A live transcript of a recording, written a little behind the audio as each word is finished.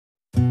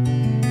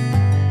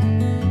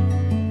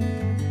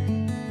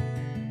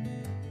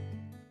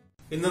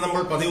ഇന്ന്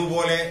നമ്മൾ പതിവ്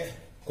പോലെ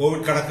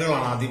കോവിഡ്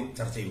കണക്കുകളാണ് ആദ്യം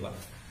ചർച്ച ചെയ്യുക.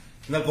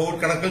 എന്നാൽ കോവിഡ്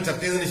കണക്കുകൾ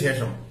ചർച്ച ചെയ്തതിനു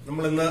ശേഷം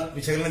നമ്മൾ ഇന്ന്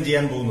വിശകലനം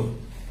ചെയ്യാൻ പോകുന്നത്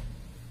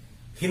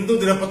ഹിന്ദു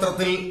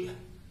ദിനപത്രത്തിൽ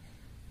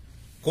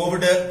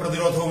കോവിഡ്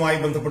പ്രതിരോധവുമായി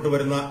ബന്ധപ്പെട്ട്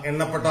വരുന്ന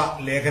എണ്ണപ്പെട്ട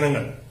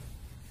ലേഖനങ്ങൾ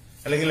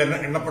അല്ലെങ്കിൽ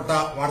എണ്ണപ്പെട്ട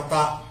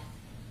വാർത്താ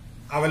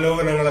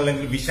അവലോകനങ്ങൾ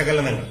അല്ലെങ്കിൽ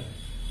വിശകലനങ്ങൾ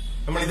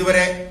നമ്മൾ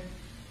ഇതുവരെ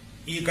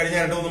ഈ കഴിഞ്ഞ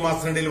 2-3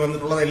 മാസത്തിനിടയിൽ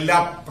വന്നിട്ടുള്ള എല്ലാ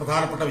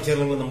പ്രധാനപ്പെട്ട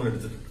വിശകലനങ്ങളും നമ്മൾ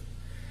എടുത്തിട്ടുണ്ട്.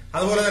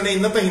 അതുപോലെ തന്നെ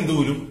ഇന്നത്തെ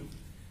ഹിന്ദുവിലും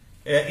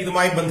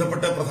ഇതുമായി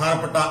ബന്ധപ്പെട്ട്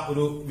പ്രധാനപ്പെട്ട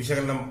ഒരു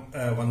വിശകലനം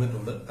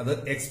വന്നിട്ടുണ്ട്. അത്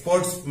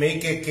experts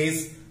make A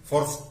case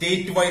for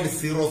state wide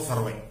zero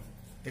survey.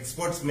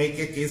 Experts make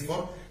A case for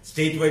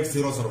state wide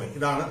zero survey.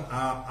 ഇതാണ്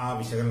ആ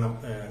വിശകലനം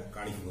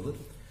കാണിക്കുന്നത്.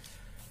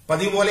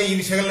 പതിവ് പോലെ ഈ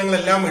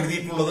വിശകലനങ്ങളെല്ലാം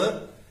എഴുതിയിട്ടുള്ളത്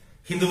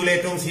ഹിന്ദുവിലെ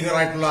ഏറ്റവും സീനിയർ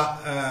ആയിട്ടുള്ള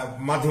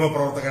മാധ്യമ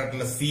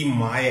പ്രവർത്തകരായിട്ടുള്ള സി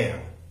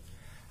മായയാണ്.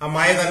 ആ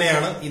മായ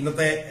തന്നെയാണ്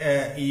ഇന്നത്തെ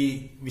ഈ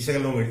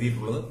വിശകലനവും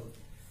എഴുതിയിട്ടുള്ളത്.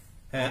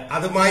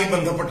 അതുമായി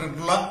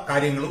ബന്ധപ്പെട്ടിട്ടുള്ള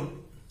കാര്യങ്ങളും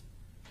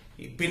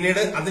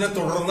പിന്നീട് അതിനെ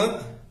തുടർന്ന്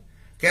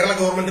കേരള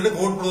ഗവൺമെന്റിന്റെ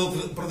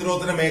കോവിഡ്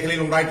പ്രതിരോധന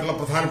മേഖലയിൽ ഉണ്ടായിട്ടുള്ള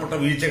പ്രധാനപ്പെട്ട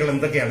വീഴ്ചകൾ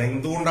എന്തൊക്കെയാണ്,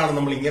 എന്തുകൊണ്ടാണ്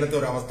നമ്മൾ ഇങ്ങനത്തെ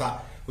ഒരു അവസ്ഥ,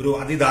 ഒരു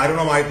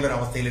അതിദാരുണമായിട്ടുള്ള ഒരു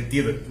അവസ്ഥയിൽ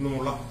എത്തിയത്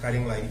എന്നുമുള്ള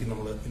കാര്യങ്ങളായിരിക്കും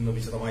നമ്മൾ ഇന്ന്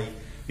വിശദമായി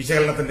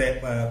വിശകലനത്തിന്റെ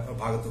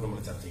ഭാഗത്ത് നമ്മൾ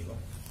ചർച്ച ചെയ്യുക.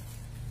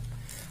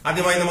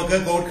 ആദ്യമായി നമുക്ക്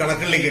കോവിഡ്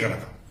കണക്കുകളിലേക്ക്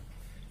കടക്കാം.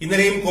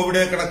 ഇന്നലെയും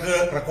കോവിഡ് കണക്ക്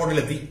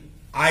റെക്കോർഡിലെത്തി.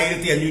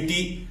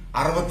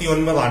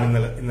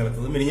 1569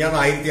 ഇന്നലത്തത്. മിനിഞ്ഞാന്ന്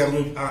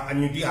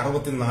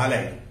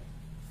 1564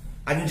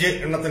 5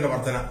 എണ്ണത്തിന്റെ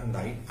വർധന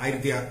ഉണ്ടായി.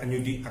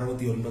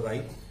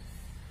 1569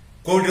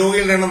 കോവിഡ്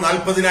രോഗികളുടെ എണ്ണം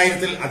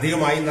 40,000-ൽ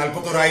അധികമായി.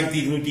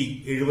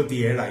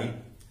 41,277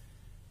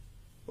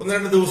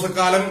 1-2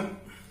 ദിവസക്കാലം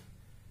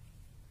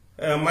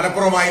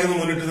മലപ്പുറമായിരുന്നു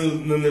മുന്നിട്ട്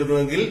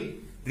നിന്നിരുന്നതെങ്കിൽ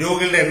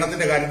രോഗികളുടെ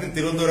എണ്ണത്തിന്റെ കാര്യത്തിൽ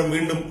തിരുവനന്തപുരം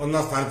വീണ്ടും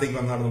 1ാം സ്ഥാനത്തേക്ക്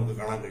വന്നാണ് നമുക്ക്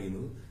കാണാൻ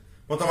കഴിയുന്നത്.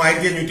 മൊത്തം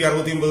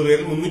 1569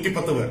 പേരിൽ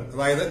 310 പേർ,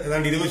 അതായത്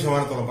ഏതാണ്ട്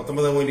 20%,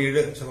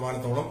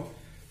 19.7%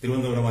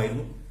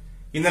 തിരുവനന്തപുരമായിരുന്നു.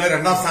 ഇന്നലെ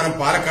 2ാം സ്ഥാനം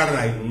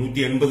പാലക്കാടനായിരുന്നു,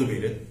 180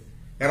 പേര്.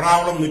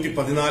 എറണാകുളം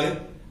 114,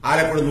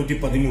 ആലപ്പുഴ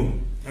 113.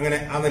 അങ്ങനെ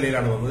ആ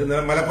നിലയിലാണ് വന്നത്.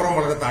 ഇന്നലെ മലപ്പുറം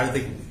വളരെ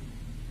താഴത്തേക്ക് പോയി.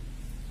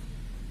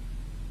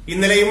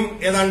 ഇന്നലെയും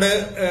ഏതാണ്ട്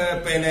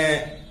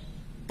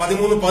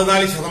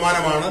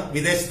 13-14%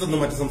 വിദേശത്തു നിന്നും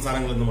മറ്റ്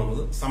സംസ്ഥാനങ്ങളിൽ നിന്നും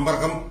വന്നത്.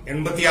 സമ്പർക്കം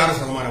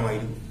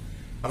 86%.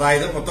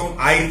 അതായത് മൊത്തം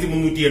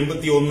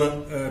 1381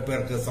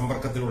 പേർക്ക്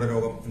സമ്പർക്കത്തിലൂടെ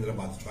രോഗം ഇന്നലെ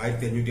ബാധിച്ചു.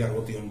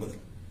 1569.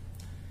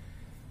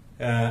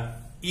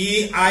 ഈ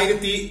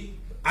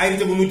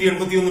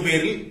 1381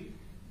 പേരിൽ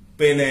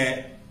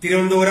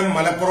തിരുവനന്തപുരം,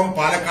 മലപ്പുറം,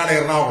 പാലക്കാട്,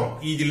 എറണാകുളം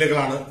ഈ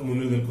ജില്ലകളാണ്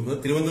മുന്നിൽ നിൽക്കുന്നത്.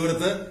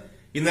 തിരുവനന്തപുരത്ത്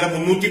ഇന്നലെ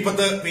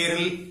 310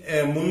 പേരിൽ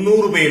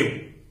 300 പേരും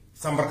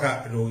സമ്പർക്ക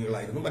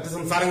രോഗികളായിരുന്നു. മറ്റ്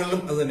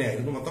സംസ്ഥാനങ്ങളിലും അത്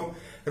തന്നെയായിരുന്നു. മൊത്തം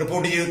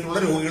റിപ്പോർട്ട് ചെയ്തിട്ടുള്ള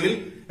രോഗികളിൽ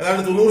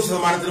ഏതാണ്ട്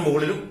 90%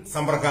 മുകളിലും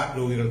സമ്പർക്ക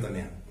രോഗികൾ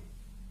തന്നെയാണ്.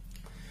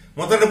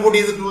 മൊത്തം റിപ്പോർട്ട്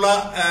ചെയ്തിട്ടുള്ള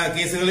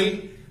കേസുകളിൽ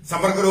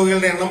സമ്പർക്ക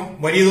രോഗികളുടെ എണ്ണം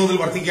വലിയ തോതിൽ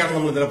വർദ്ധിക്കുകയാണ്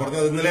നമ്മൾ ഇന്നലെ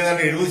പറഞ്ഞത്. ഇന്നലെ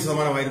ഏതാണ്ട്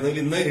 70%,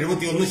 ഇന്ന്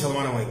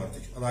 71%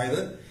 വർദ്ധിച്ചു. അതായത്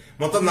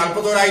മൊത്തം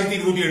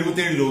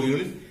 41,277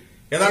 രോഗികളിൽ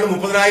ഏതാണ്ട്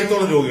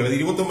 30,000-ഓളം രോഗികൾ,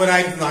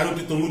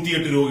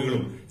 29,498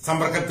 രോഗികളും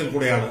സമ്പർക്കത്തിൽ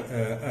കൂടെയാണ്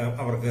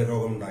അവർക്ക്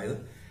രോഗമുണ്ടായത്.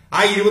 ആ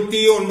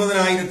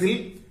 29,000-ൽ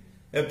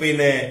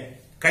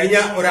കഴിഞ്ഞ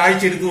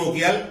ഒരാഴ്ച എടുത്തു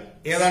നോക്കിയാൽ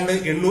ഏതാണ്ട്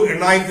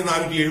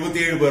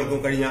 8,477 പേർക്കും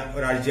കഴിഞ്ഞ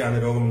ഒരാഴ്ചയാണ്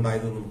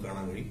രോഗമുണ്ടായതെന്ന് നമുക്ക്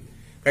കാണാൻ കഴിയും.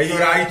 കഴിഞ്ഞ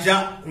ഒരാഴ്ച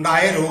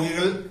ഉണ്ടായ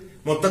രോഗികൾ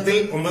മൊത്തത്തിൽ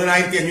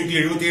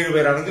 9,577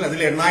 പേരാണെങ്കിൽ അതിൽ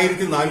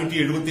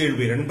 8,477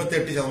 പേര്,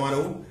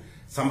 88%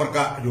 സമ്പർക്ക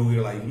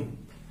രോഗികളായിരുന്നു.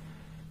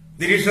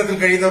 നിരീക്ഷണത്തിൽ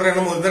കഴിയുന്നവരുടെ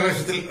എണ്ണം 1.5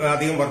 ലക്ഷത്തിൽ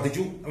അധികം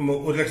വർദ്ധിച്ചു,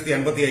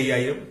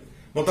 1,55,000.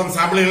 മൊത്തം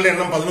സാമ്പിളുകളുടെ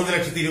എണ്ണം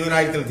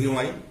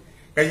 11,20,000-ലധികമായി.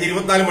 കഴിഞ്ഞ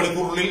 24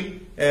 മണിക്കൂറിനുള്ളിൽ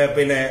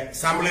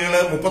സാമ്പിളുകൾ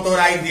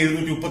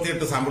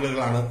 31,738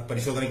 സാമ്പിളുകളാണ്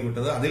പരിശോധനയ്ക്ക്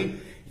വിട്ടത്. അതിൽ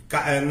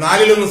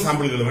 4-1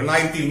 സാമ്പിളുകളും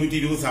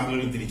 8,220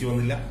 സാമ്പിളുകളും തിരിച്ചു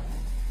വന്നില്ല.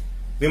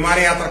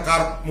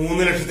 വിമാനയാത്രക്കാർ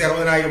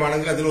 3,60,000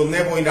 ആണെങ്കിൽ അതിൽ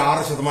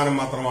 1.6%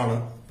 മാത്രമാണ്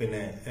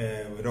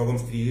രോഗം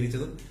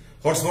സ്ഥിരീകരിച്ചത്.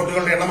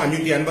 ഹോട്ട്സ്പോട്ടുകളുടെ എണ്ണം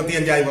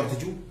 555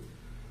 വർദ്ധിച്ചു.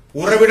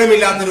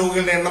 ഉറവിടമില്ലാത്ത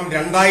രോഗികളുടെ എണ്ണം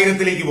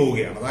 2,000-ലേക്ക്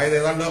പോവുകയാണ്. അതായത്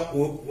ഏതാണ്ട്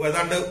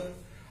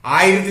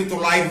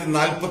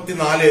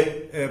 1,944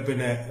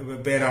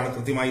 പേരാണ്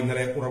കൃത്യമായി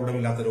ഇന്നലെ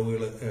ഉറവിടമില്ലാത്ത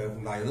രോഗികൾ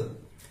ഉണ്ടായത്.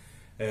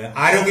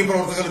 ആരോഗ്യ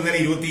പ്രവർത്തകർ ഇന്നലെ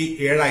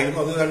 27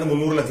 അത് ഏതാണ്ട്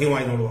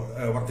 300-ലധികമായി നമ്മൾ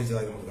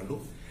വർദ്ധിച്ചതായി നമ്മൾ കണ്ടു.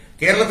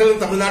 കേരളത്തിൽ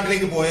നിന്ന്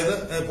തമിഴ്നാട്ടിലേക്ക്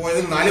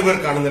പോയതിൽ 4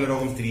 പേർക്കാണ് ഇന്നലെ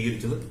രോഗം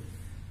സ്ഥിരീകരിച്ചത്.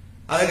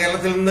 അത്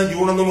കേരളത്തിൽ നിന്ന്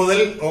ജൂൺ 1 മുതൽ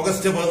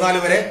ഓഗസ്റ്റ് 14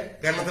 വരെ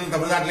കേരളത്തിൽ നിന്ന്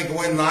തമിഴ്നാട്ടിലേക്ക്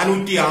പോയ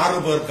 406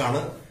 പേർക്കാണ്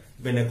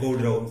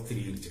കോവിഡ് രോഗം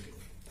സ്ഥിരീകരിച്ചിട്ടുള്ളത്.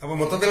 അപ്പൊ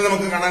മൊത്തത്തിൽ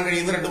നമുക്ക് കാണാൻ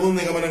കഴിയുന്ന 2-3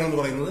 നിഗമനങ്ങൾ എന്ന്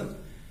പറയുന്നത്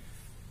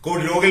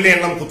കോവിഡ് രോഗികളുടെ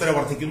എണ്ണം കുത്തനെ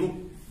വർദ്ധിക്കുന്നു.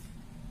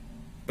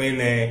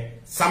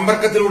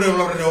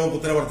 സമ്പർക്കത്തിലൂടെയുള്ളവരുടെ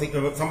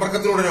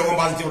സമ്പർക്കത്തിലൂടെ രോഗം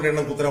ബാധിച്ചവരുടെ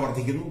എണ്ണം കുത്തനെ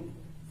വർദ്ധിക്കുന്നു.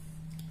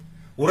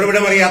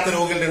 ഉറവിടമറിയാത്ത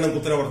രോഗികളുടെ എണ്ണം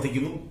കുത്തനെ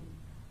വർദ്ധിക്കുന്നു.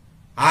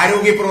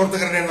 ആരോഗ്യ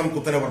പ്രവർത്തകരുടെ എണ്ണം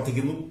കുത്തനെ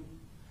വർദ്ധിക്കുന്നു.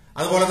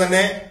 അതുപോലെ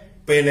തന്നെ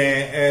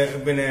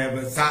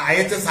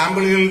അയച്ച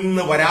സാമ്പിളുകളിൽ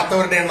നിന്ന്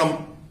വരാത്തവരുടെ എണ്ണം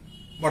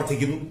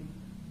വർദ്ധിക്കുന്നു.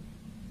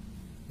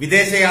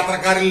 വിദേശ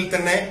യാത്രക്കാരിൽ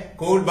തന്നെ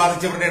കോവിഡ്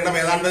ബാധിച്ചവരുടെ എണ്ണം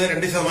ഏതാണ്ട്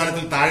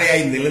 2%-ൽ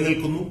താഴെയായി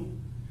നിലനിൽക്കുന്നു.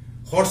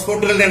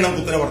 ഹോട്ട്സ്പോട്ടുകളുടെ എണ്ണം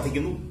കുത്തനെ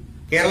വർദ്ധിക്കുന്നു.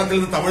 കേരളത്തിൽ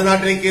നിന്ന്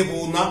തമിഴ്നാട്ടിലേക്ക്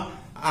പോകുന്ന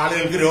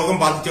ആളുകൾക്ക് രോഗം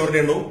ബാധിച്ചവരുടെ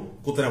എണ്ണവും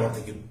കുത്തനെ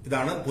വർദ്ധിക്കുന്നു.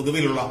 ഇതാണ്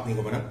പൊതുവിലുള്ള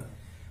നിഗമനം.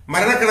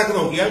 മരണക്കണക്ക്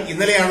നോക്കിയാൽ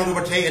ഇന്നലെയാണ്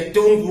ഒരുപക്ഷെ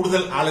ഏറ്റവും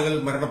കൂടുതൽ ആളുകൾ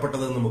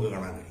മരണപ്പെട്ടതെന്ന് നമുക്ക്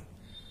കാണാൻ കഴിയും.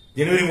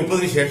 ജനുവരി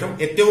 30 ശേഷം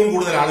ഏറ്റവും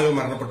കൂടുതൽ ആളുകൾ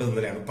മരണപ്പെട്ടത്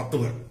ഇന്നലെയാണ്, 10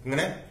 പേർ.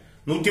 അങ്ങനെ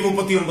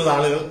 139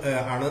 ആളുകൾ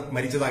ആണ്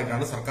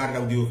മരിച്ചതായിട്ടാണ് സർക്കാരിന്റെ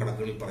ഔദ്യോഗിക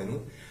കണക്കുകളിൽ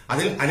പറയുന്നത്.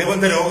 അതിൽ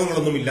അനുബന്ധ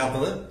രോഗങ്ങളൊന്നും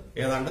ഇല്ലാത്തത്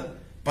ഏതാണ്ട്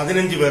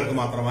 15 പേർക്ക്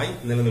മാത്രമായി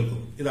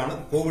നിലനിൽക്കുന്നു. ഇതാണ്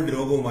കോവിഡ്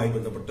രോഗവുമായി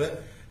ബന്ധപ്പെട്ട്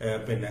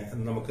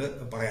നമുക്ക്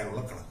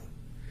പറയാനുള്ള കണക്ക്.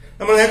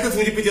 നമ്മൾ നേരത്തെ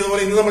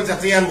സൂചിപ്പിച്ചതുപോലെ ഇന്ന് നമ്മൾ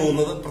ചർച്ച ചെയ്യാൻ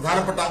പോകുന്നത്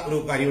പ്രധാനപ്പെട്ട ഒരു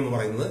കാര്യം എന്ന്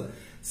പറയുന്നത്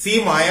സി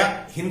മായ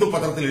ഹിന്ദു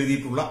പത്രത്തിൽ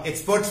എഴുതിയിട്ടുള്ള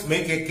experts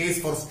make A case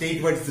for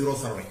state wide zero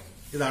survey.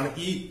 ഇതാണ്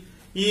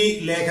ഈ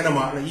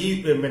ലേഖനമാണ്, ഈ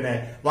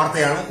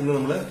വാർത്തയാണ് ഇന്ന്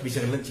നമ്മൾ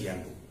വിശകലനം ചെയ്യാൻ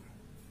പോകുന്നത്.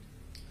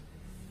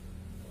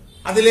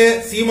 അതില്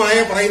സി മായ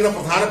പറയുന്ന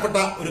പ്രധാനപ്പെട്ട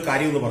ഒരു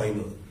കാര്യം എന്ന്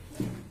പറയുന്നത്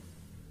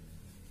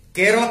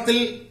കേരളത്തിൽ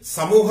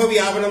സമൂഹ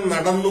വ്യാപനം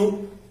നടന്നു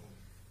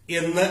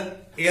എന്ന്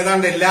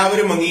ഏതാണ്ട്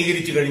എല്ലാവരും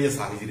അംഗീകരിച്ചു കഴിഞ്ഞ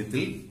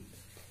സാഹചര്യത്തിൽ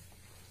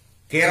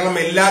കേരളം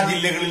എല്ലാ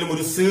ജില്ലകളിലും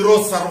ഒരു സീറോ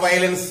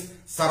സർവൈലൻസ്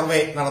സർവേ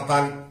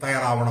നടത്താൻ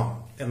തയ്യാറാവണം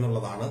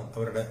എന്നുള്ളതാണ്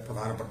അവരുടെ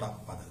പ്രധാനപ്പെട്ട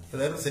പദ്ധതി.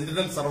 അതായത്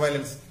സെന്റിനൽ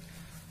സർവൈലൻസ്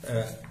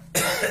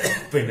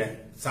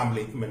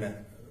സാമ്പിളിംഗ്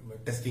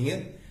ടെസ്റ്റിംഗ്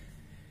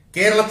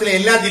കേരളത്തിലെ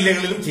എല്ലാ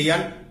ജില്ലകളിലും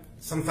ചെയ്യാൻ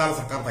സംസ്ഥാന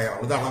സർക്കാർ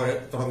തയ്യാറാണ്. ഇതാണ് അവർ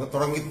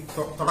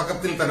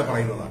തുടക്കത്തിൽ തന്നെ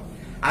പറയുന്നതാണ്.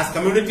 As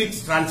community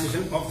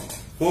transition of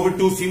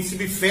COVID-2 seems to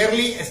be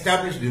fairly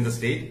established in the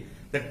state,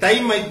 the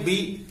time might be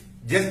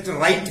just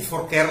right for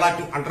Kerala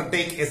to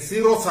undertake a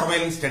zero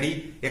surveillance study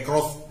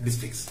across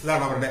districts.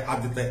 ഇതാണ്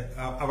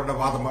അവരുടെ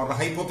വാദം, അവരുടെ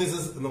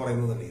ഹൈപ്പോത്തിസിസ് എന്ന്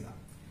പറയുന്നത് തന്നെ ഇതാണ്.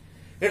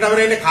 എന്നിട്ട്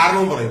അവരതിന്റെ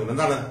കാരണവും പറയുന്നുണ്ട്.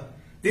 എന്താണ്?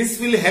 This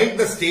will help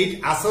the state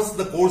assess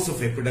the course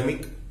of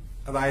epidemic.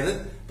 അതായത്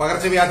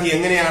പകർച്ചവ്യാധി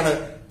എങ്ങനെയാണ്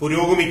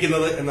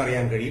പുരോഗമിക്കുന്നത്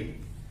എന്നറിയാൻ കഴിയും.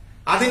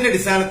 അതിന്റെ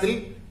അടിസ്ഥാനത്തിൽ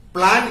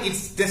plan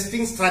it's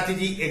testing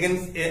strategy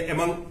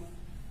among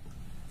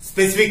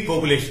specific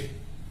population.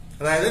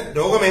 അതായത്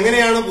രോഗം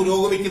എങ്ങനെയാണ്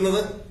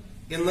പുരോഗമിക്കുന്നത്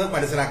എന്ന്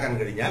മനസ്സിലാക്കാൻ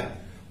കഴിഞ്ഞാൽ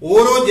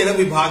ഓരോ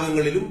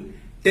ജനവിഭാഗങ്ങളിലും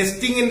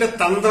ടെസ്റ്റിംഗിന്റെ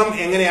തന്ത്രം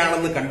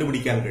എങ്ങനെയാണെന്ന്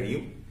കണ്ടുപിടിക്കാൻ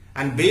കഴിയും.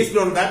 And based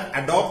on that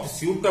adopt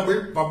suitable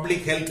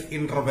public health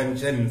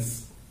interventions.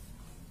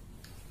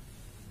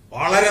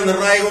 വളരെ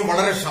നിർണായകവും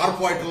വളരെ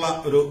ഷാർപ്പുമായിട്ടുള്ള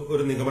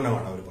ഒരു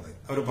നിഗമനമാണ്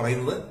അവർ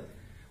പറയുന്നത്.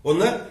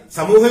 ഒന്ന്,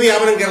 സമൂഹ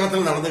വ്യാപനം കേരളത്തിൽ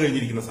നടന്നു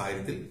കഴിഞ്ഞിരിക്കുന്ന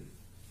സാഹചര്യത്തിൽ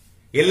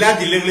എല്ലാ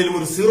ജില്ലകളിലും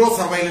ഒരു സീറോ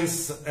സർവൈലൻസ്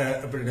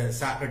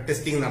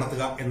ടെസ്റ്റിംഗ്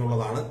നടത്തുക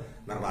എന്നുള്ളതാണ്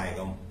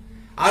നിർണായകം.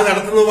 അത്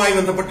നടത്തുന്നതുമായി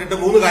ബന്ധപ്പെട്ടിട്ട്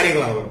 3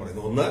 കാര്യങ്ങളാണ് അവർ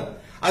പറയുന്നത്. ഒന്ന്,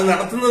 അത്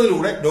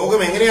നടത്തുന്നതിലൂടെ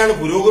രോഗം എങ്ങനെയാണ്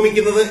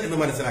പുരോഗമിക്കുന്നത് എന്ന്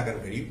മനസ്സിലാക്കാൻ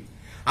കഴിയും.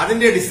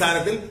 അതിന്റെ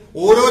അടിസ്ഥാനത്തിൽ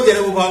ഓരോ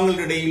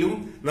ജനവിഭാഗങ്ങളുടെ ഇടയിലും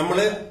നമ്മൾ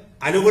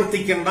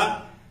അനുവർത്തിക്കേണ്ട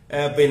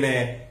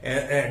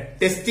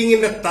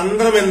ടെസ്റ്റിംഗിന്റെ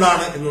തന്ത്രം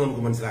എന്താണ് എന്ന്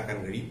നമുക്ക് മനസ്സിലാക്കാൻ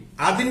കഴിയും.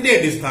 അതിന്റെ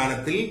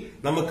അടിസ്ഥാനത്തിൽ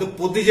നമുക്ക്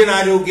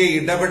പൊതുജനാരോഗ്യ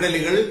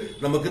ഇടപെടലുകൾ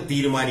നമുക്ക്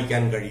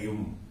തീരുമാനിക്കാൻ കഴിയും.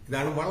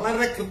 ഇതാണ്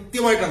വളരെ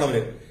കൃത്യമായിട്ടാണ്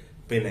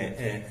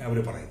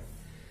അവര് പറയുന്നത്.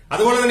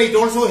 അതുപോലെ തന്നെ it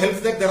also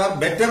helps that there are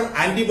better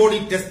antibody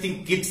testing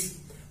kits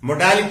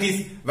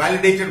modalities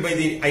validated by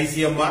the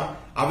ICMR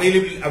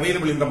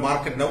available in the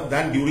market now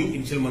than during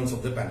initial months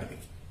of the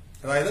pandemic.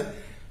 അതായത്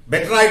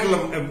ബെറ്റർ ആയിട്ടുള്ള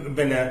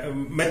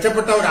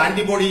മെച്ചപ്പെട്ട ഒരു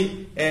ആന്റിബോഡി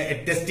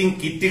ടെസ്റ്റിംഗ്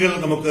കിറ്റുകൾ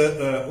നമുക്ക്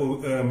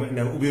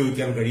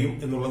ഉപയോഗിക്കാൻ കഴിയും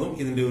എന്നുള്ളതും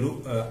ഇതിന്റെ ഒരു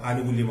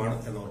ആനുകൂല്യമാണ്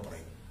എന്നവർ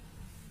പറയുന്നു.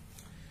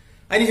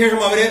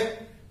 അതിനുശേഷം അവര്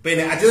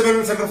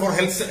Achutha Menon centre for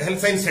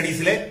health science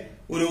സ്റ്റഡീസിലെ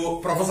ഒരു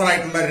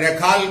പ്രൊഫസറായിട്ടുള്ള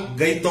രഖാൽ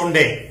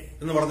ഗൈത്തോണ്ടെ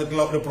എന്ന്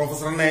പറഞ്ഞിട്ടുള്ള ഒരു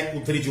പ്രൊഫസറിനെ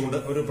ഉദ്ധരിച്ചുകൊണ്ട്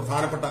ഒരു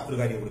പ്രധാനപ്പെട്ട ഒരു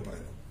കാര്യം കൂടി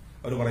പറയുന്നു.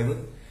 അവർ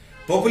പറയുന്നത്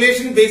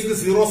population based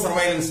zero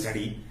surveillance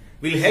study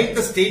will help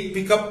the state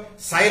pickup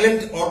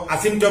silent or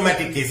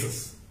asymptomatic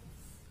cases.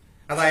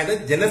 അതായത്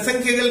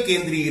ജനസംഖ്യകൾ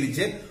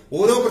കേന്ദ്രീകരിച്ച്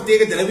ഓരോ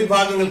പ്രത്യേക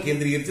ജനവിഭാഗങ്ങൾ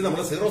കേന്ദ്രീകരിച്ച് നമ്മൾ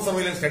സീറോ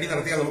സർവൈലൻസ് സ്റ്റഡി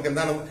നടത്തിയാൽ നമുക്ക്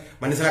എന്താണ്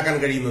മനസ്സിലാക്കാൻ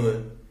കഴിയുന്നത്?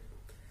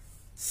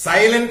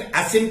 സൈലന്റ്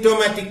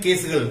അസിംപ്റ്റോമാറ്റിക്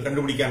കേസുകൾ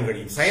കണ്ടുപിടിക്കാൻ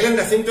കഴിയും.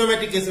 സൈലന്റ്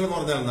അസിംപ്റ്റോമാറ്റിക് കേസുകൾ എന്ന്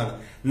പറഞ്ഞാൽ എന്താണ്?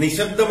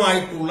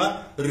 നിശബ്ദമായിട്ടുള്ള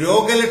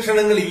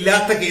രോഗലക്ഷണങ്ങൾ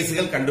ഇല്ലാത്ത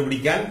കേസുകൾ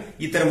കണ്ടുപിടിക്കാൻ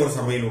ഇത്തരമൊരു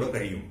സർവേയിലൂടെ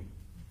കഴിയും.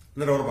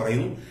 എന്നിട്ട് അവർ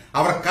പറയുന്നു,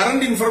 അവർ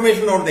current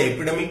information on the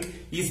epidemic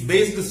is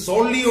based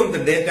സോൺലി on the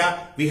data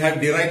we have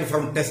derived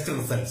from test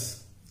results.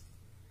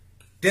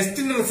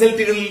 ടെസ്റ്റിന്റെ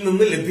റിസൾട്ടുകളിൽ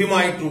നിന്ന്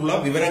ലഭ്യമായിട്ടുള്ള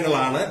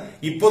വിവരങ്ങളാണ്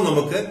ഇപ്പോൾ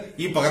നമുക്ക്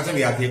ഈ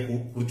പകർച്ചവ്യാധിയെ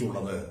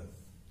കുറിച്ചുള്ളത്.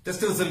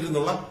 ടെസ്റ്റ് റിസൾട്ടിൽ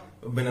നിന്നുള്ള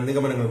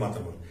നിഗമനങ്ങൾ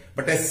മാത്രമേ.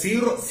 But A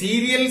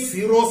serial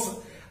zeros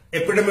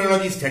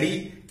epidemiology study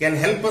can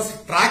help us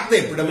track the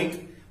epidemic,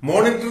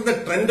 monitor the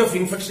trend of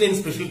infection in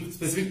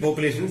specific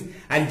populations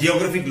and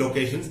geographic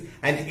locations,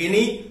 and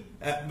any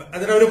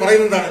അതിന് അവർ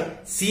പറയുന്നതാണ്,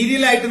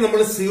 സീരിയലായിട്ട്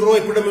നമ്മൾ സീറോ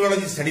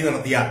എപ്പിഡമിയോളജി സ്റ്റഡി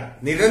നടത്തിയാൽ,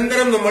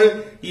 നിരന്തരം നമ്മൾ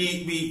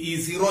ഈ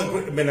സീറോ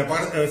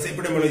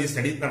എപ്പിഡമിയോളജി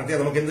സ്റ്റഡി നടത്തിയാൽ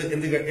നമുക്ക്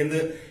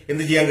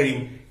എന്ത് ചെയ്യാൻ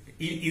കഴിയും?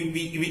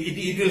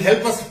 It will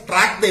help us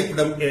track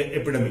the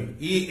epidemic.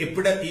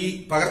 ഈ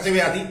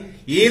പകർച്ചവ്യാധി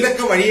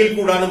ഏതൊക്കെ വഴിയിൽ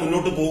കൂടാണ്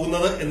മുന്നോട്ട്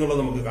പോകുന്നത് എന്നുള്ളത്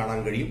നമുക്ക് കാണാൻ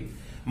കഴിയും.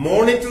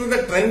 Monitor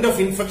the trend of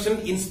infection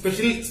in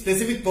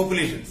specific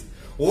populations.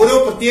 ഓരോ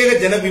പ്രത്യേക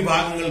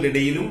ജനവിഭാഗങ്ങളുടെ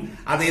ഇടയിലും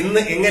അത്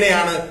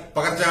എങ്ങനെയാണ്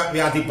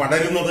പകർച്ചവ്യാധി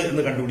പടരുന്നത്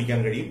എന്ന് കണ്ടുപിടിക്കാൻ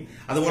കഴിയും.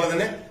 അതുപോലെ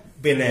തന്നെ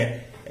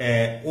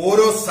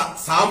ഓരോ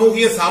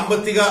സാമൂഹിക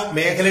സാമ്പത്തിക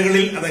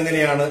മേഖലകളിൽ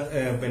അതെങ്ങനെയാണ്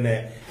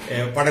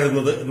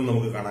പടരുന്നത് എന്ന്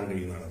നമുക്ക് കാണാൻ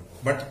കഴിയുന്നതാണ്.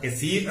 ബട്ട്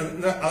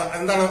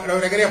എന്താണ്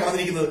അവരെങ്ങനെയാ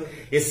പറഞ്ഞിരിക്കുന്നത്?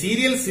 A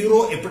serial zero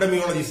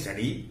epidemiology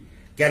study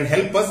can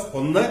help us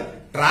ഒന്ന്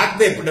ട്രാക്ക്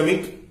ദ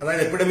എപ്പിഡമിക്,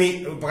 അതായത്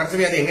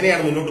പകർച്ചവ്യാധി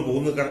എങ്ങനെയാണ് മുന്നോട്ട്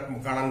പോകുന്നത്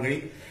കാണാൻ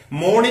കഴിയും.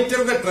 Monitor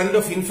the trend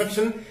of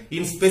infection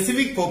in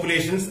specific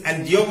populations and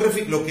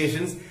geographic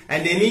locations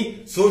and any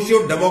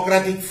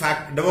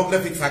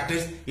socio-demographic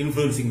factors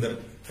influencing the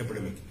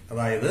epidemic.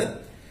 അതായത്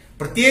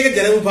പ്രത്യേക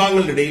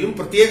ജനവിഭാഗങ്ങളുടെ ഇടയിലും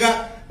പ്രത്യേക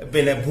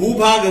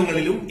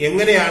ഭൂഭാഗങ്ങളിലും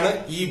എങ്ങനെയാണ്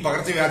ഈ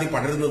പകർച്ചവ്യാധി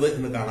പടരുന്നത്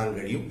എന്ന് കാണാൻ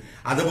കഴിയും.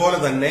 അതുപോലെ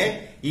തന്നെ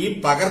ഈ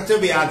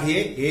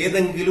പകർച്ചവ്യാധിയെ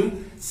ഏതെങ്കിലും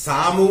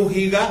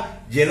സാമൂഹിക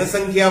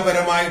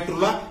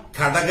ജനസംഖ്യാപരമായിട്ടുള്ള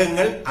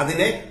ഘടകങ്ങൾ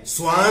അതിനെ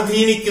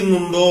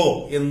സ്വാധീനിക്കുന്നുണ്ടോ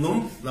എന്നും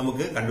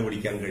നമുക്ക്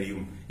കണ്ടുപിടിക്കാൻ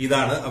കഴിയും.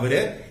 ഇതാണ് അവര്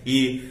ഈ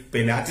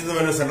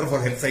അച്യുതമേനോൻ സെന്റർ ഫോർ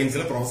ഹെൽത്ത്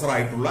സയൻസിലെ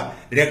പ്രൊഫസറായിട്ടുള്ള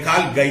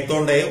രഖാൽ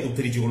ഗൈത്തോണ്ടയെ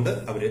ഉദ്ധരിച്ചുകൊണ്ട്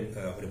അവര്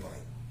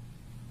പറയും.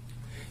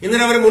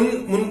 ഇന്നലെ അവർ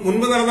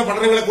മുൻപ് നടന്ന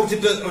പഠനങ്ങളെ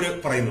കുറിച്ചിട്ട് അവർ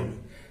പറയുന്നുണ്ട്.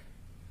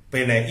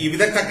 ഈ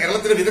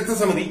കേരളത്തിലെ വിദഗ്ധ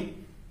സമിതി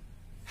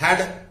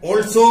had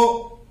also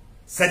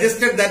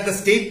suggested that the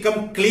state come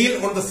clear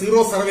on the zero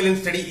surveillance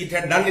study it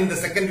had done in the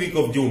second week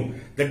of June,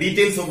 the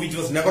details of which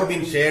was never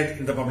been shared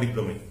in the public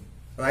domain.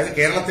 അതായത്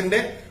കേരളത്തിന്റെ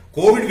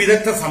Covid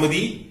വിദഗ്ധ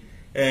സമിതി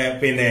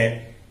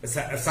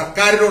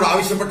സർക്കാരിനോട്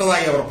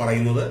ആവശ്യപ്പെട്ടതായി അവർ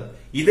പറയുന്നത്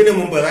ഇതിനു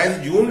മുമ്പ്, അതായത്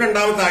ജൂൺ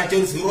 2ാമത്തെ ആഴ്ച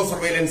ഒരു സീറോ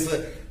സർവൈലൻസ്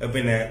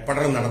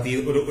പഠനം നടത്തി,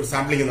 ഒരു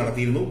സാമ്പിളിംഗ്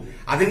നടത്തിയിരുന്നു.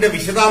 അതിന്റെ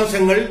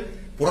വിശദാംശങ്ങൾ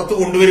പുറത്തു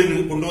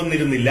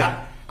കൊണ്ടുവന്നിരുന്നില്ല.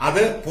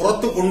 അത്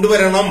പുറത്തു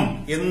കൊണ്ടുവരണം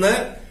എന്ന്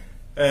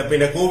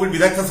കോവിഡ്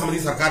വിദഗ്ധ സമിതി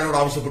സർക്കാരിനോട്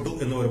ആവശ്യപ്പെട്ടു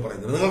എന്ന് അവർ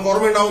പറയുന്നത് നിങ്ങൾക്ക്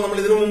ഓർമ്മയുണ്ടാവും. നമ്മൾ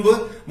ഇതിനു മുമ്പ്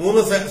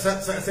 3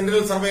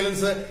 സെന്ററൽ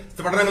സർവൈലൻസ്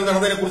പഠനങ്ങൾ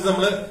നടന്നതിനെ കുറിച്ച്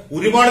നമ്മൾ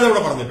ഒരുപാട് തവണ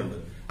പറഞ്ഞിട്ടുണ്ട്.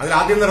 അതിൽ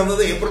ആദ്യം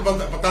നടന്നത് ഏപ്രിൽ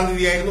 10-ാം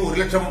തീയതി ആയിരുന്നു. 1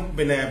 ലക്ഷം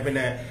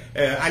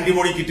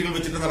ആന്റിബോഡി കിറ്റുകൾ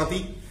വെച്ചിട്ട് നടത്തി.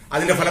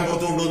 അതിന്റെ ഫലം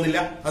പുറത്തു കൊണ്ടുവന്നില്ല.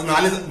 അത്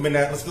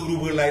 4 റിസ്ക്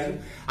ഗ്രൂപ്പുകളിലായിരുന്നു.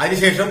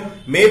 അതിനുശേഷം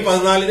മെയ്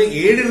 14-ന്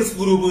 7 റിസ്ക്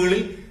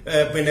ഗ്രൂപ്പുകളിൽ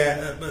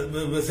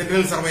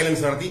സെന്ററൽ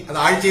സർവൈലൻസ് നടത്തി. അത്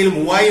ആഴ്ചയിൽ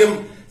 3000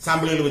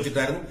 സാമ്പിളുകൾ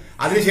വെച്ചിട്ടായിരുന്നു.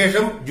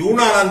 അതിനുശേഷം ജൂൺ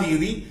 6-ാം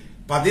തീയതി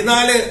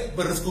 14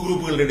 റിസ്ക്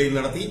ഗ്രൂപ്പുകളുടെ ഇടയിൽ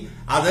നടത്തി.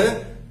 അത്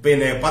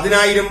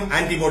 10,000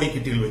 ആന്റിബോഡി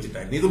കിറ്റുകൾ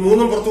വെച്ചിട്ടായിരുന്നു. ഇത്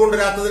മൂന്നും പുറത്തു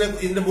കൊണ്ടുവരാത്തതിന്,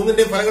 ഇതിന്റെ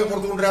മൂന്നിന്റെയും ഫലങ്ങൾ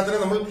പുറത്തു കൊണ്ടുവരാത്തതിന്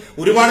നമ്മൾ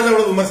ഒരുപാട്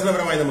തവണ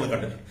വിമർശനപരമായി നമ്മൾ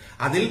കണ്ടിട്ടുണ്ട്.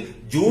 അതിൽ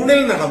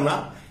ജൂണിൽ നടന്ന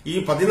ഈ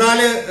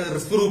 14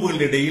 റിസ്ക്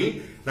ഗ്രൂപ്പുകളുടെ ഇടയിൽ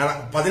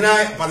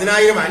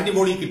 10,000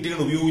 ആന്റിബോഡി കിറ്റുകൾ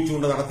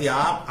ഉപയോഗിച്ചുകൊണ്ട് നടത്തിയ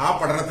ആ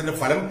പഠനത്തിന്റെ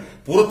ഫലം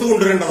പുറത്തു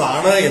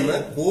കൊണ്ടുവരേണ്ടതാണ് എന്ന്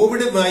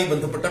കോവിഡുമായി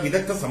ബന്ധപ്പെട്ട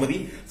വിദഗ്ധ സമിതി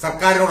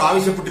സർക്കാരിനോട്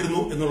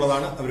ആവശ്യപ്പെട്ടിരുന്നു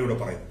എന്നുള്ളതാണ് അവരിവിടെ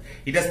പറയുന്നത്.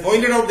 It has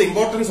pointed out the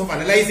importance of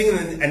analyzing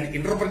and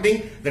interpreting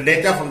the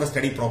data from the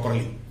study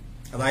properly.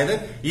 അതായത്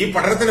ഈ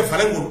പഠനത്തിന്റെ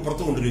ഫലം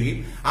പുറത്തു കൊണ്ടുവരികയും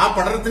ആ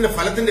പഠനത്തിന്റെ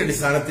ഫലത്തിന്റെ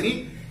അടിസ്ഥാനത്തിൽ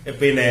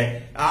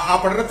ആ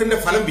പഠനത്തിന്റെ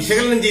ഫലം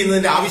വിശകലനം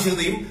ചെയ്യുന്നതിന്റെ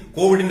ആവശ്യകതയും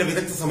കോവിഡിന്റെ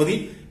വിദഗ്ധ സമിതി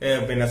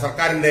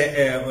സർക്കാരിന്റെ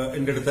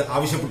അടുത്ത്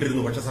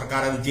ആവശ്യപ്പെട്ടിരുന്നു. പക്ഷെ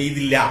സർക്കാർ അത്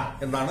ചെയ്തില്ല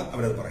എന്നാണ്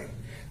അവരത് പറയുന്നത്.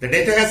 The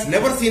data has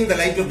never seen the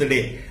light of the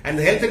day and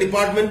the health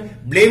department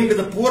blamed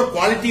the poor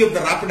quality of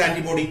the rapid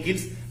antibody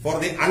kits for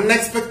the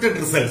unexpected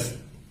results.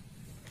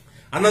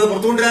 അന്നത്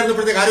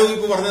പുറത്തുകൊണ്ടിരുന്നപ്പോഴത്തേക്ക്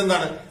ആരോഗ്യവകുപ്പ് പറഞ്ഞത്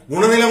എന്താണ്?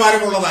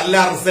 ഗുണനിലവാരമുള്ളതല്ല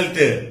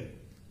result.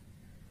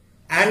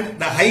 And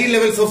the high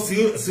levels of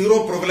zero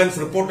prevalence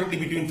reportedly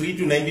between 3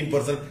 to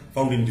 19%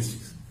 found in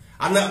districts.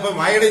 അന്ന് അപ്പൊ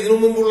മായയുടെ ഇതിനു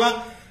മുമ്പുള്ള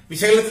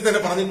വിശകലനത്തിൽ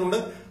തന്നെ പറഞ്ഞിട്ടുണ്ട്,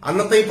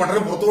 അന്നത്തെ ഈ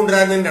പഠനം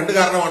പുറത്തുകൊണ്ടുവരുന്നതിന് 2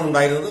 കാരണമാണ്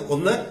ഉണ്ടായിരുന്നത്.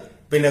 ഒന്ന്,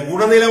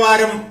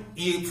 ഗുണനിലവാരം,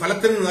 ഈ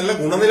ഫലത്തിന് നല്ല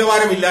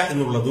ഗുണനിലവാരമില്ല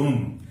എന്നുള്ളതും,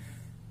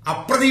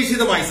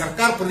 അപ്രതീക്ഷിതമായി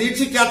സർക്കാർ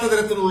പ്രതീക്ഷിക്കാത്ത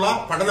തരത്തിലുള്ള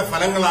പഠന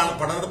ഫലങ്ങളാണ്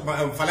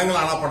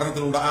ആ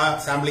പഠനത്തിൽ ആ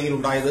സാമ്പിളിംഗിൽ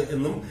ഉണ്ടായത്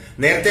എന്നും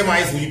നേരത്തെ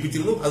മായ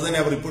സൂചിപ്പിച്ചിരുന്നു. അത് തന്നെ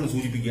അവർ ഇപ്പോഴും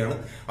സൂചിപ്പിക്കുകയാണ്.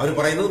 അവർ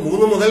പറയുന്നത്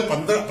 3 മുതൽ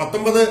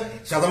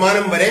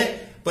 19% വരെ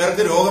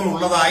പേർക്ക്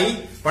രോഗമുള്ളതായി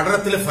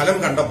പഠനത്തിലെ ഫലം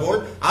കണ്ടപ്പോൾ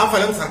ആ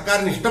ഫലം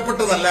സർക്കാരിന്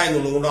ഇഷ്ടപ്പെട്ടതല്ല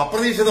എന്നുള്ളതുകൊണ്ടും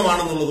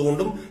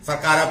അപ്രതീക്ഷിതമാണെന്നുള്ളതുകൊണ്ടും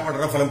സർക്കാർ ആ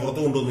പഠനഫലം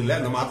പുറത്തു കൊണ്ടുവന്നില്ല.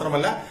 എന്ന്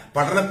മാത്രമല്ല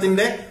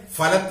പഠനത്തിന്റെ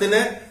ഫലത്തിന്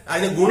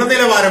അതിന്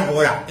ഗുണനിലവാരം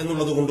പോരാ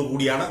എന്നുള്ളത് കൊണ്ട്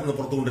കൂടിയാണ് ഇന്ന്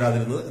പുറത്തു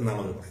കൊണ്ടുവരാതിരുന്നത് എന്നാണ്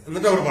അവർ പറയുന്നത്.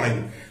 എന്നിട്ട് അവർ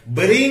പറയുന്നു,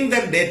 burying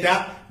that data,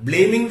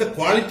 blaming the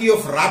quality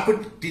of rapid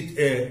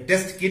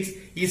test kits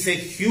is a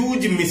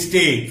huge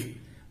mistake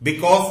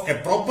because a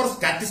proper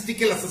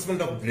statistical assessment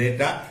of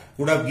data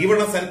would have given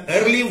us an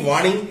early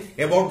warning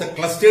about the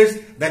clusters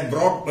that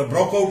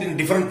broke out in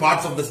different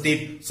parts of the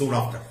state soon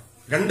after.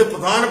 2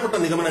 പ്രധാനപ്പെട്ട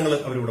നിഗമനങ്ങൾ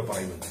അവരിവിടെ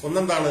പറയുന്നുണ്ട്.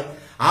 ഒന്നെന്താണ്,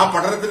 ആ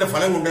പഠനത്തിന്റെ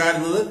ഫലം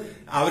കൊണ്ടുവരുന്നത്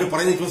അവർ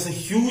പറയുന്നത് it was A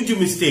huge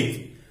mistake,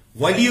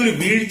 വലിയൊരു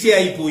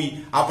വീഴ്ചയായി പോയി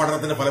ആ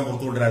പഠനത്തിന്റെ ഫലം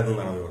പുറത്തു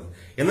കൊണ്ടുവരുന്നതാണ് അവർ പറയുന്നത്.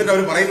 എന്നിട്ട്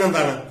അവർ പറയുന്നത്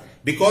എന്താണ്,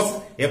 because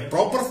A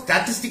proper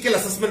statistical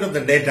assessment of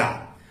the data,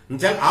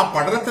 എന്നുവെച്ചാൽ ആ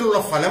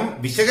പഠനത്തിലുള്ള ഫലം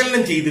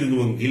വിശകലനം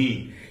ചെയ്തിരുന്നുവെങ്കിൽ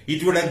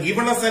it would have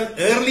given us an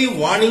early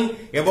warning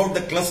about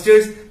the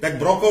clusters that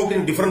broke out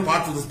in different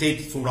parts of the state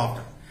soon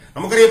after.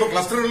 നമുക്കറിയാം ഇപ്പൊ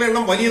ക്ലസ്റ്ററുകളുടെ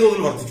എണ്ണം വലിയ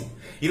തോതിൽ വർദ്ധിച്ചു.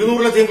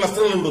 200-ലധികം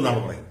ക്ലസ്റ്ററുകൾ ഉണ്ടെന്നാണ്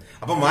പറയുന്നത്.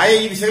 അപ്പൊ മായ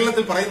ഈ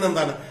വിശകലനത്തിൽ പറയുന്നത്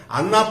എന്താണ്,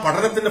 അന്ന് ആ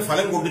പഠനത്തിന്റെ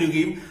ഫലം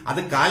കൊണ്ടുവരികയും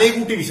അത്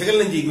കാലേകൂട്ടി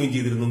വിശകലനം ചെയ്യുകയും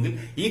ചെയ്തിരുന്നെങ്കിൽ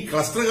ഈ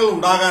ക്ലസ്റ്ററുകൾ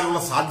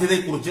ഉണ്ടാകാനുള്ള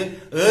സാധ്യതയെക്കുറിച്ച്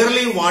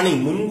ഏർലി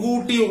വാർണിംഗ്,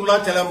 മുൻകൂട്ടിയുള്ള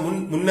ചില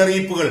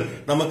മുന്നറിയിപ്പുകൾ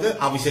നമുക്ക്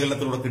ആ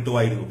വിശകലനത്തിലൂടെ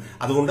കിട്ടുമായിരുന്നു.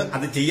 അതുകൊണ്ട്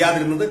അത്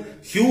ചെയ്യാതിരുന്നത്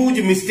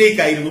ഹ്യൂജ്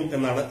മിസ്റ്റേക്ക് ആയിരുന്നു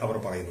എന്നാണ് അവർ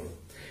പറയുന്നത്.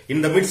 In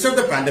the midst of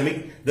the pandemic,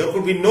 there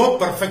could be no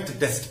perfect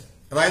test.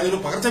 അതായത് ഒരു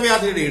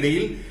പകർച്ചവ്യാധിയുടെ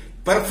ഇടയിൽ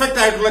പെർഫെക്റ്റ്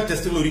ആയിട്ടുള്ള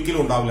ടെസ്റ്റുകൾ ഒരിക്കലും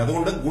ഉണ്ടാവില്ല.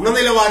 അതുകൊണ്ട്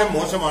ഗുണനിലവാരം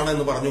മോശമാണ്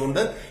എന്ന്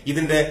പറഞ്ഞുകൊണ്ട്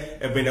ഇതിന്റെ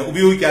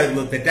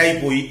ഉപയോഗിക്കാതിരുന്നത് തെറ്റായി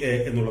പോയി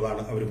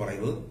എന്നുള്ളതാണ് അവർ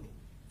പറയുന്നത്.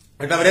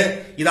 എന്നിട്ട് അവര്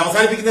ഇത്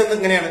അവസാനിപ്പിക്കുന്നത്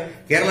എങ്ങനെയാണ്?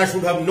 Kerala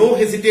should have no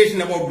hesitation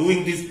about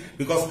doing this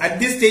because at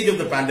this stage of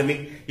the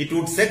pandemic it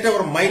would set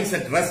our minds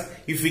at rest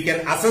if we can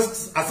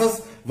assess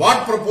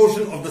what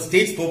proportion of the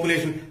States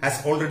population has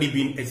already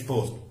been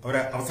exposed.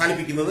 അവരെ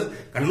അവസാനിപ്പിക്കുന്നത്,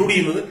 conclude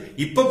ചെയ്യുന്നത്,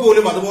 ഇപ്പൊ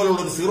പോലും അതുപോലുള്ള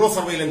ഒരു zero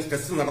surveillance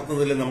test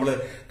നടത്തുന്നതിൽ നമ്മൾ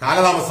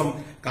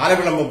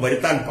കാലവിളംബം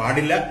വരുത്താൻ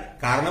പാടില്ല.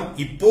 കാരണം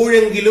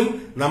ഇപ്പോഴെങ്കിലും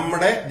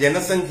നമ്മുടെ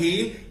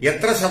ജനസംഖ്യയിൽ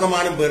എത്ര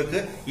ശതമാനം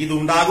പേർക്ക്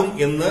ഇതുണ്ടാകും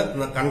എന്ന്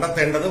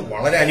കണ്ടെത്തേണ്ടത്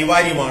വളരെ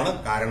അനിവാര്യമാണ്.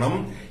 കാരണം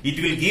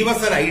it will give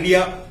us an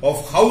idea of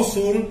how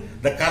soon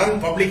the current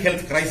public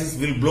health crisis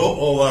will blow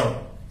over.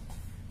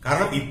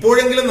 കാരണം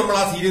ഇപ്പോഴെങ്കിലും നമ്മൾ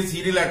ആ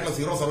സീരിയലായിട്ടുള്ള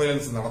സീറോ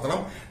സർവൈലൻസ്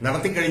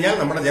നടത്തിക്കഴിഞ്ഞാൽ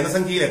നമ്മുടെ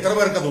ജനസംഖ്യയിൽ എത്ര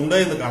പേർക്ക് അതുണ്ട്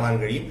എന്ന് കാണാൻ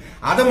കഴിയും.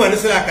 അത്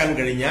മനസ്സിലാക്കാൻ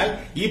കഴിഞ്ഞാൽ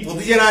ഈ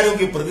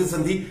പൊതുജനാരോഗ്യ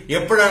പ്രതിസന്ധി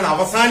എപ്പോഴാണ്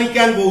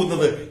അവസാനിക്കാൻ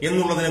പോകുന്നത്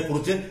എന്നുള്ളതിനെ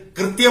കുറിച്ച്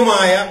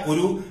കൃത്യമായ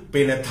ഒരു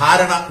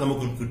ധാരണ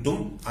നമുക്ക് കിട്ടും.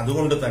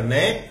 അതുകൊണ്ട്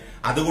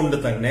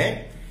തന്നെ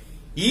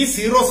ഈ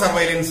zero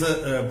surveillance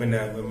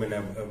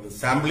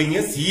sampling,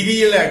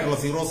 സീരിയലായിട്ടുള്ള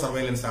zero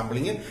surveillance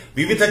sampling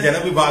വിവിധ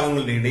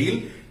ജനവിഭാഗങ്ങളുടെ ഇടയിൽ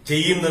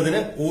ചെയ്യുന്നതിന്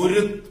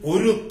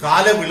ഒരു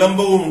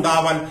കാലവിളംബവും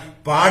ഉണ്ടാവാൻ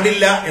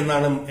പാടില്ല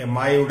എന്നാണ്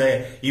മായയുടെ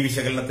ഈ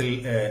വിശകലനത്തിൽ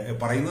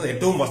പറയുന്നത്.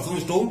 ഏറ്റവും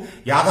വസ്തുനിഷ്ഠവും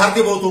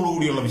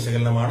യാഥാർത്ഥ്യബോധത്തോടുകൂടിയുള്ള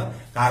വിശകലനമാണ്.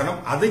 കാരണം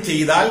അത്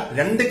ചെയ്താൽ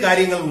രണ്ട്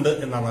കാര്യങ്ങളുണ്ട്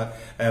എന്നാണ്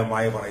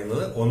മായ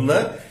പറയുന്നത്. ഒന്ന്,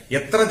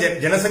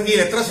 ജനസംഖ്യയിൽ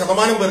എത്ര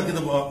ശതമാനം പേർക്ക്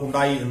ഇത്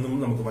ഉണ്ടായി എന്നും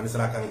നമുക്ക്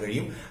മനസ്സിലാക്കാൻ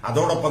കഴിയും.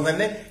 അതോടൊപ്പം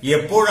തന്നെ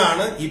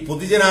എപ്പോഴാണ് ഈ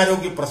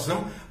പൊതുജനാരോഗ്യ പ്രശ്നം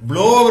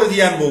ബ്ലോ ഓവർ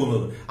ചെയ്യാൻ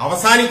പോകുന്നത്,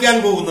 അവസാനിക്കാൻ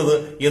പോകുന്നത്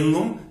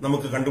എന്നും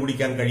നമുക്ക്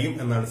കണ്ടുപിടിക്കാൻ കഴിയും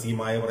എന്നാണ്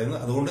മായ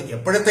പറയുന്നത്. അതുകൊണ്ട്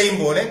എപ്പോഴത്തെയും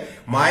പോലെ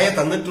മായ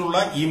തന്നിട്ടുള്ള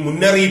ഈ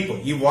മുന്നറിയിപ്പ്,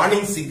 ഈ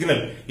warning signal,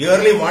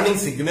 early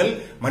warning signal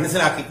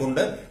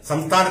മനസ്സിലാക്കിക്കൊണ്ട്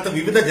സംസ്ഥാനത്തെ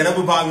വിവിധ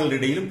ജനവിഭാഗങ്ങളുടെ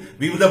ഇടയിലും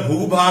വിവിധ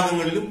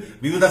ഭൂഭാഗങ്ങളിലും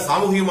വിവിധ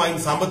സാമൂഹികമായും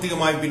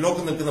സാമ്പത്തികമായും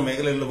പിന്നോക്കം നിൽക്കുന്ന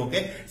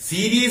മേഖലകളിലുമൊക്കെ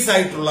സീരിയസ്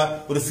ആയിട്ടുള്ള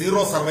ഒരു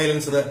സീറോ സർവൈലൻസ്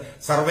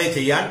സർവേ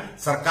ചെയ്യാൻ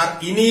സർക്കാർ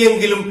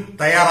ഇനിയെങ്കിലും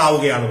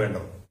തയ്യാറാവുകയാണ്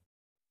വേണ്ടത്.